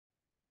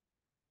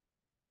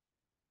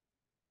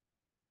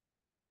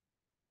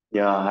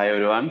Yeah, hi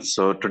everyone.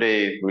 So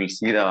today we'll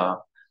see the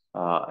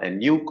a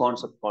new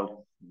concept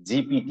called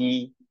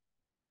GPT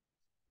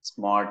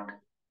Smart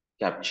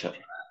Capture.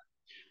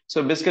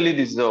 So basically,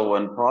 this is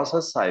one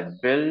process I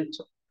built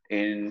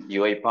in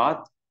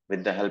UiPath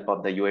with the help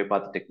of the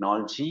UiPath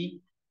technology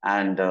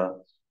and Chat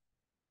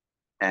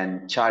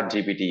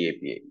GPT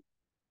API.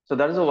 So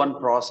that is the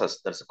one process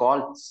that's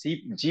called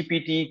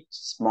GPT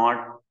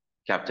Smart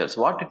Captures.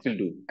 What it will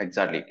do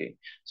exactly? Okay.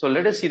 So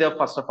let us see the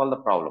first of all the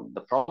problem.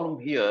 The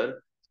problem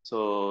here.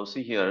 So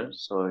see here.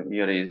 So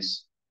here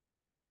is.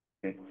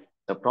 Okay.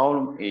 The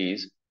problem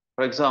is,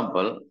 for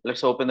example,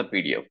 let's open the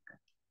PDF.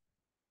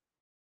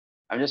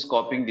 I'm just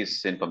copying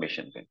this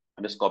information. Okay.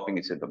 I'm just copying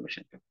this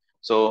information. Okay.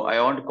 So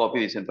I want to copy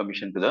this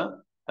information to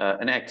the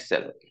an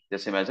Excel. Okay.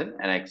 Just imagine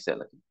an Excel.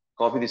 Okay.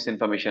 Copy this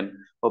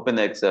information, open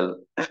the Excel,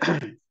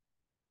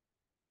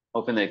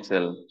 open the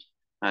Excel,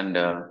 and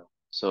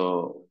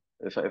so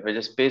if I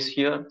just paste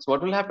here, so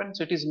what will happen?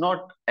 So it is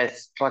not a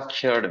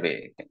structured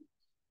way. Okay.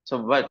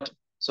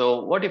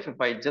 So what if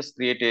I just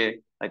create a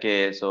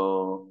okay,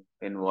 so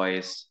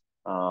invoice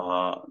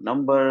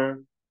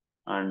number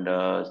and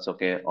it's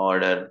okay,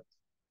 order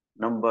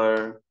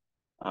number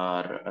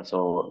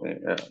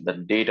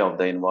the date of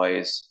the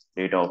invoice,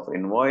 date of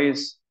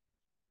invoice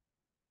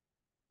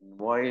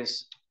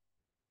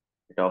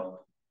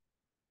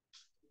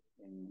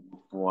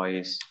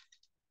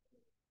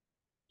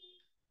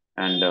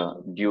and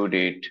due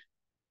date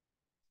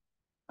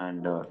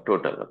and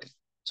total. Okay.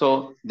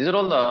 So these are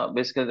all the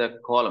basically the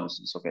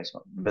columns. Okay.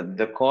 So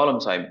the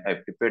columns I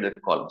prepared the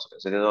columns. Okay.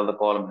 So these are all the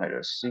column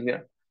headers. See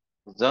here,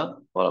 the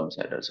columns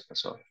headers. Okay.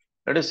 So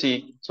let us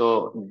see.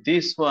 So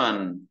this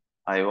one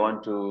I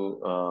want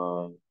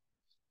to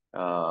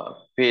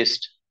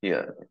paste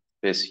here.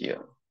 Paste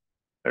here.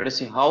 Let us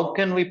see how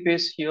can we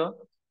paste here.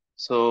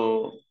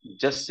 So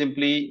just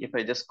simply if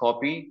I just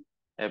copy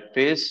a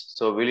paste,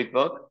 so will it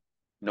work?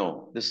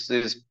 No, this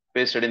is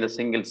pasted in the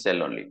single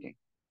cell only. Okay.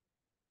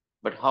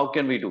 But how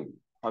can we do?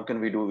 How can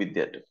we do with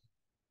that?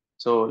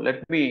 So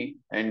let me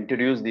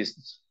introduce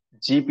this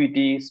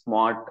GPT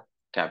Smart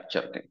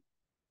Capture. Okay.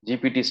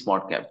 GPT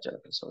Smart Capture.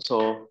 Okay.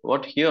 So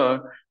what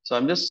here? So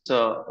I'm just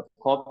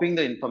copying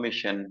the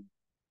information.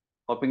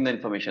 Copying the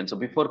information. So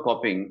before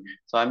copying,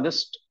 so I'm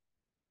just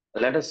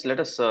let us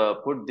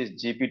put this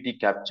GPT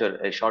capture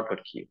a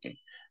shortcut key. Okay.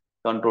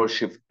 Control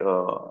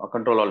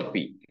Alt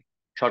P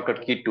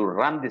shortcut key to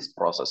run this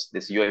process,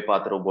 this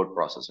UiPath robot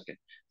process. Okay,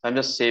 so I'm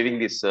just saving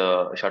this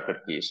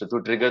shortcut key so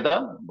to trigger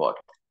the bot.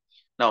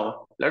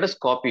 Now let us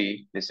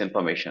copy this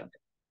information.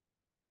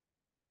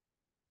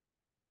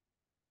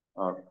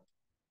 Uh,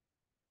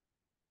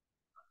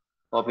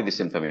 Copy this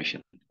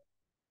information.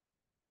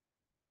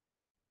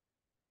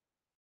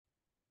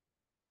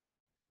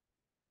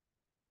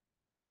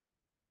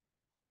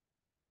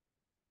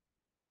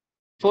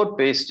 Before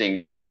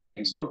pasting,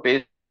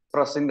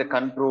 pressing the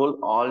Control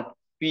Alt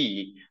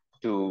P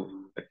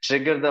to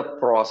trigger the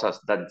process,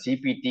 the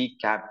GPT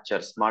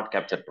capture, smart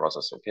capture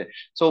process. Okay.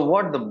 So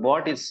what the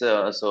bot is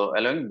so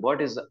allowing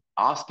bot is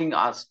asking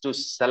us to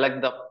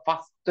select the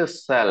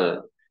first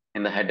cell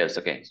in the headers.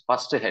 Okay.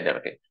 First header.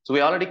 Okay. So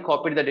we already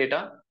copied the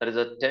data. There is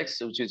a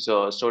text which is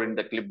stored in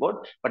the clipboard.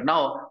 But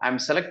now I'm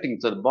selecting.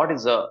 So the bot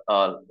is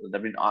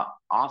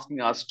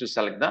asking us to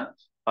select the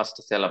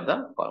first cell of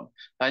the column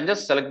and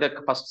just select the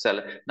first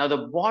cell. Now the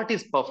bot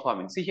is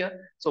performing. See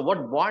here. So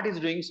what bot is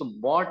doing? So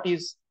bot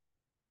is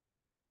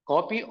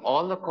copy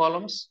all the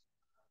columns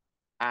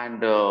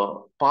and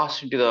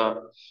pass into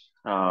the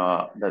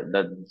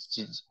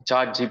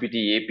Chat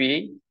GPT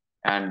API.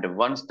 And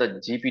once the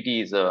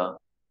GPT is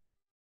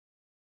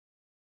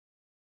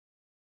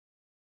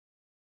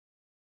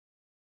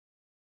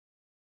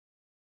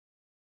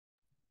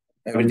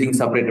everything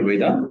separated by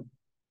the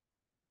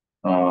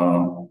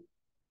uh,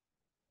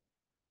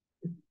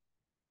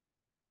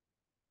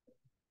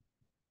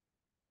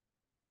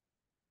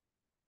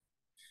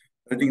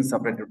 everything is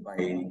separated by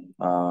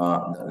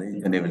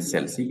the each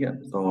cell. See here,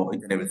 so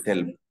each and every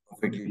cell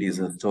perfectly it is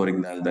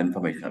storing the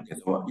information. Okay,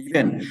 so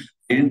even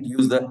I didn't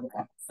use the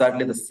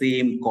exactly the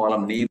same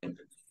column name.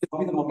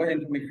 Copy the mobile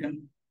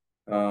information.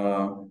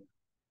 Uh,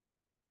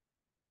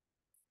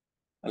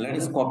 Let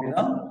us copy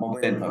the mobile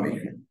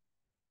information.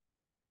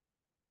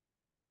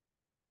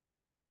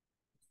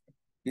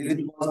 Is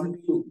it possible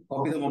to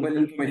copy the mobile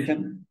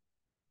information?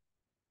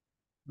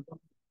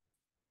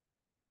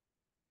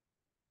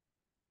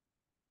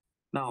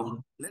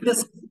 Now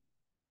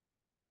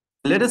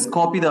let us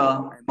copy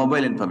the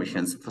mobile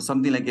information for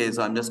something like this.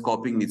 So I'm just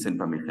copying this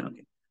information.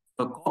 Okay.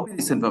 So copy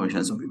this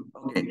information. So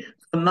okay.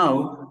 So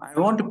now I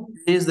want to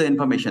paste the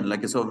information.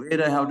 Like so,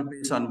 where I have to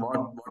paste on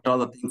what are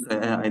the things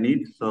I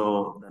need.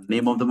 So the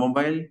name of the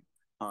mobile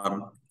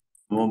or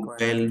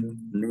mobile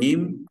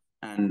name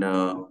and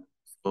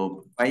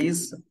so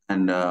price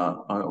and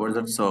what is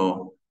that?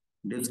 So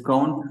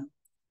discount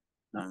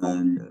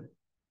and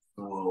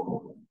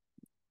so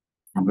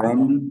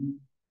when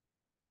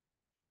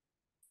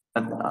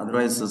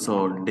otherwise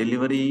so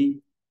delivery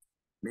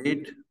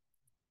date,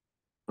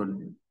 so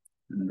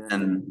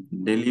then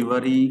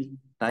delivery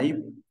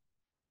type,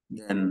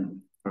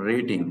 then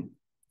rating,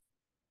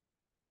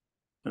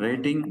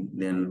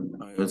 then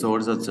so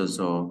what is that?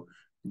 So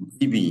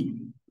GB,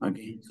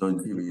 okay, so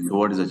GB, so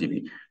what is a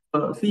GB?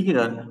 See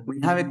here, we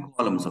have a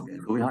columns, okay,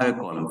 so we have a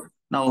column.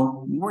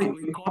 Now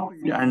we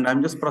copied, and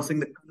I'm just pressing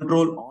the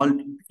Control Alt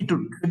P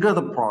to trigger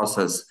the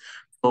process.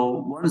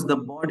 So once the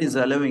bot is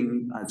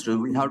allowing us to,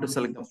 we have to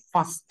select the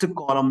first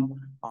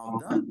column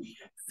of the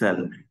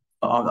cell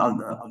of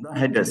the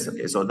headers.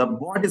 Okay, so the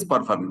bot is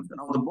performing.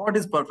 Now the bot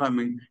is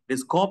performing, it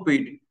is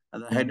copied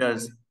the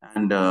headers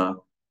and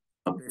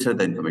pasted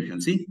the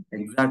information. See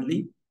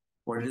exactly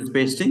what it is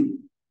pasting.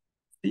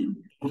 See,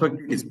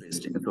 perfectly it is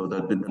pasting. So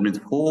that means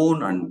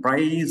phone and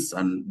price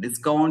and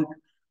discount.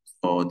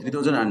 So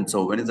 3,000, and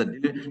so when is the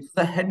delay? So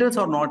the headers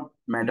are not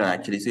matter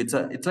actually.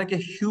 So it's like a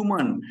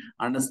human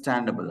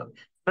understandable.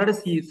 Let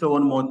us see. So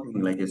one more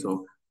thing,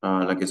 so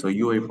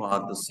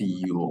UiPath the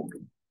CEO.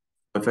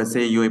 If I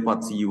say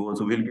UiPath CEO,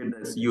 so we'll get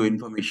the CEO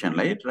information,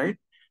 right?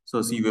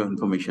 So CEO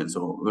information.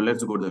 So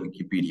let's go to the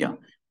Wikipedia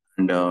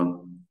and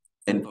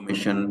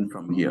information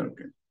from here.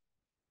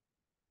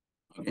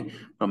 Okay,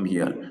 from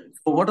here.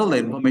 So what are the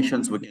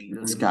informations we can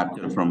just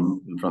capture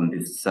from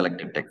this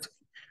selected text?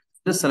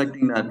 Just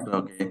selecting that.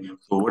 Okay.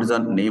 So what is the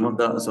name of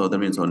the? So that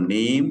means so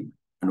name,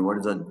 and what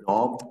is the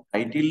job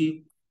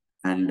title,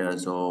 and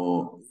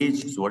so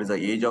age. So what is the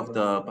age of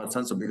the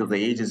person? So because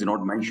the age is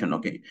not mentioned.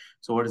 Okay.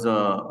 So what is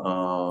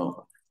the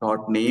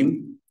short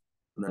name?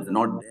 That's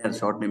not there.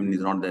 Short name is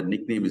not there.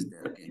 Nickname is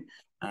there. Okay.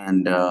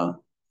 And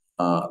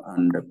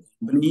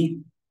company,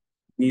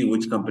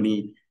 which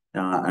company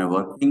I'm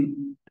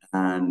working,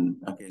 and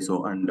okay.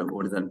 So and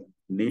what is the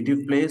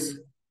native place?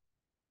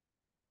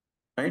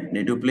 Right.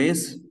 Native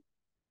place.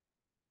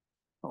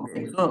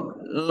 Okay, so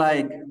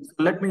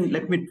let me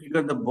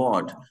trigger the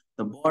bot.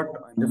 The bot,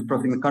 I'm just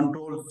pressing the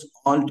Control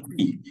Alt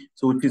P,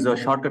 so which is a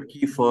shortcut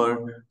key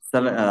for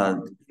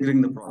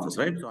triggering the process,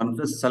 right? So I'm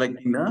just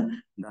selecting the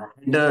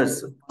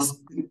headers,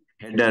 first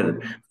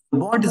header. The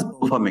bot is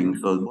performing,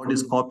 so the bot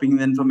is copying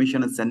the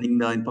information and sending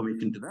the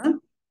information to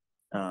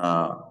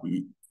the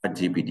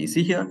GPT.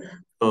 See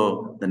here,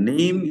 so the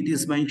name it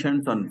is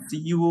mentioned on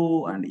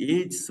CEO and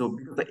age. So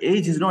because the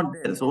age is not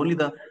there, so only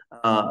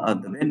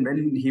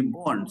when he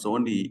born, so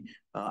only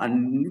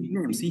and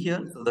nickname. See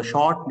here, so the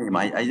short name.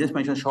 I just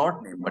mentioned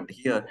short name, but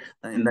here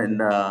in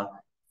the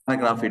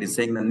paragraph it is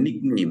saying the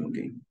nickname.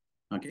 Okay,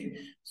 okay.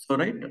 So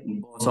right,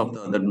 boss of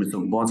the that means the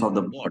boss of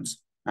the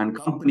bots and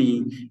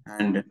company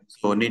and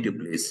so native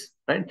place,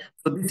 right?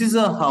 So this is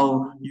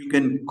how you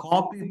can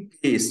copy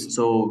paste.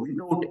 So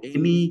without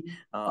any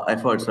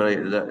efforts,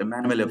 right? The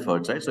manual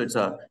efforts, right? So it's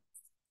a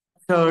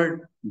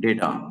third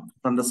data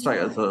from the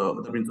style.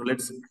 So that means so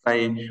let's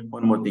try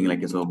one more thing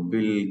like so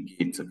Bill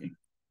Gates. Okay,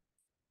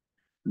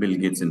 Bill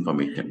Gates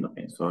information.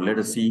 Okay, so let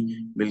us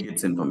see Bill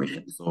Gates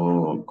information.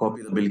 So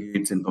copy the Bill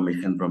Gates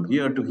information from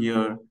here to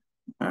here,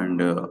 and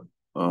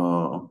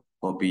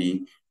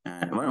copy.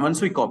 And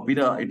once we copy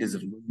it is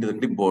the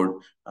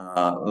clipboard.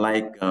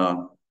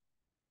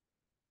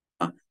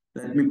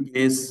 Let me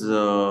place.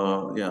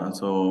 Yeah.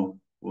 So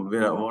what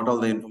all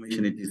the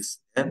information it is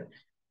there.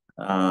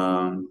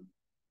 Um,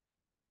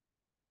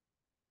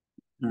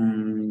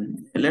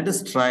 Let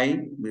us try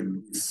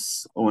with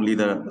this, only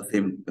the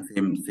same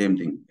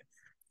thing.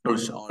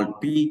 Control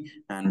Alt P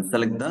and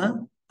select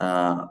the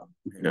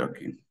header.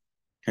 Okay,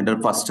 header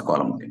first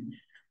column. Okay,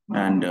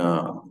 and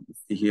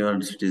see here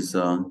it is.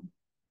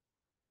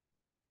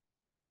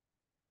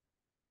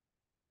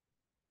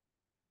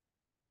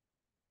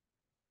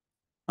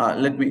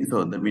 Let me.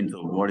 So that means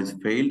what is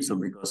failed. So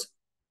because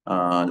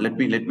let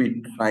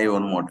me try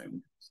one more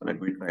time. So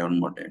let me try one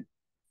more time.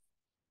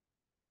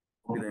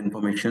 The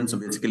information. So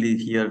basically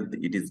here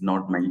it is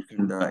not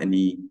mentioned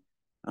any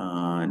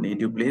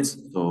native place.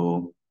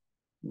 So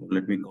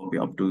let me copy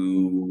up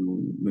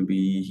to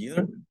maybe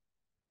here.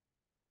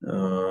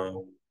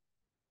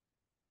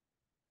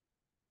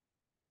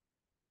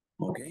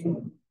 Okay,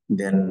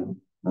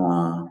 then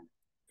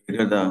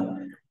trigger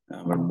the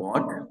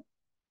bot,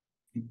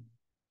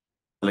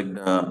 select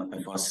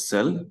the first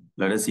cell.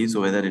 Let us see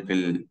so whether it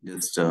will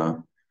just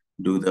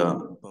do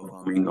the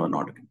performing or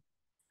not.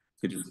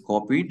 So it is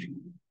copied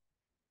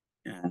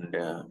and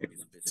it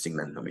is pasting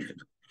the information.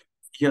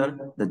 Here,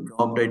 the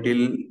job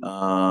title,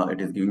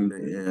 it is giving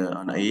the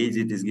on age,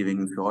 it is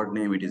giving short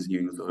name, it is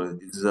giving, so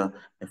this is a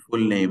full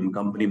name,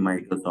 company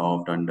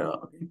Microsoft, and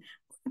okay.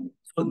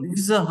 So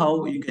this is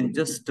how you can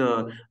just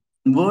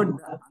convert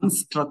the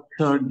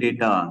unstructured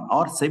data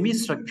or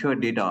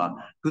semi-structured data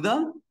to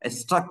the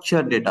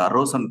structured data,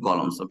 rows and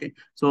columns. Okay.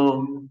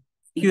 So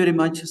thank you very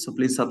much. So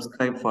please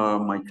subscribe for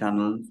my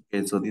channel.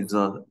 Okay. So this is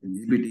a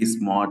GPT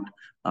Smart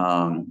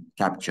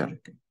Capture.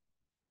 Okay.